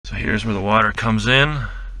So here's where the water comes in,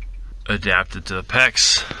 adapted to the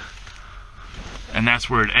PEX, and that's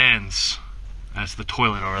where it ends. That's the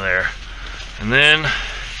toilet over there. And then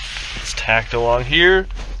it's tacked along here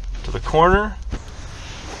to the corner.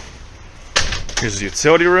 Here's the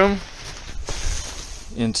utility room.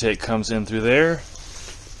 Intake comes in through there,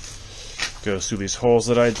 goes through these holes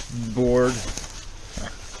that I bored,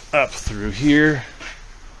 up through here,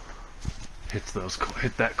 hit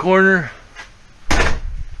that corner,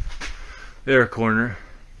 there corner,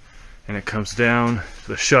 and it comes down to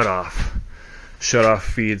the shutoff. Shutoff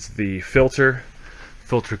feeds the filter.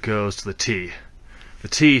 Filter goes to the T. The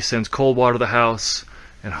T sends cold water to the house,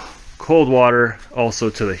 and cold water also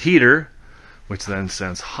to the heater, which then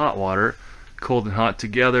sends hot water, cold and hot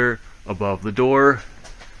together, above the door,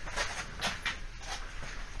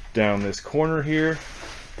 down this corner here.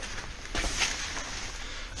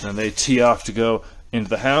 Then they tee off to go into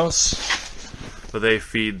the house, but they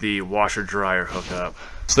feed the washer dryer hookup.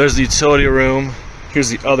 So there's the utility room. Here's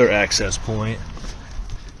the other access point.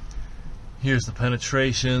 Here's the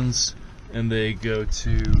penetrations, and they go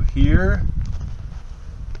to here.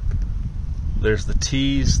 There's the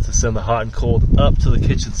T's to send the hot and cold up to the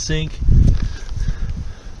kitchen sink.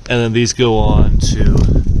 And then these go on to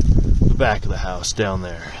the back of the house down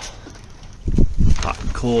there. Hot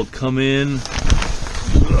and cold come in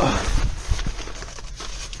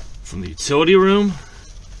from the utility room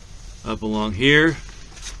up along here.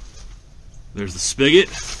 There's the spigot.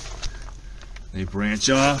 They branch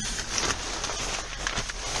off.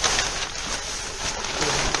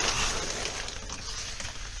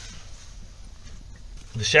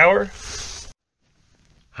 The shower.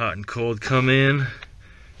 Hot and cold come in,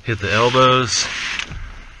 hit the elbows.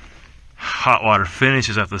 Hot water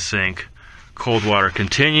finishes at the sink. Cold water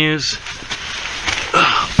continues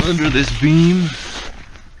under this beam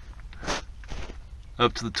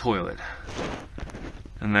up to the toilet.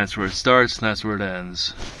 And that's where it starts and that's where it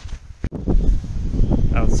ends.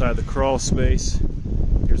 Outside the crawl space,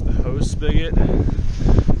 here's the hose spigot,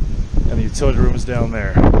 and the utility room is down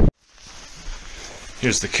there.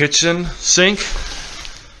 Here's the kitchen sink,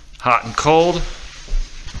 hot and cold.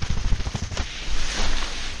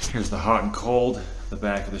 Here's the hot and cold, the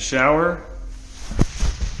back of the shower.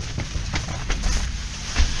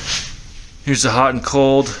 Here's the hot and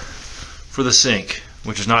cold for the sink,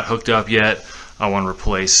 which is not hooked up yet. I want to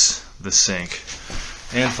replace the sink.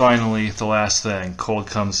 And finally, the last thing, cold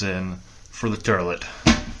comes in for the toilet.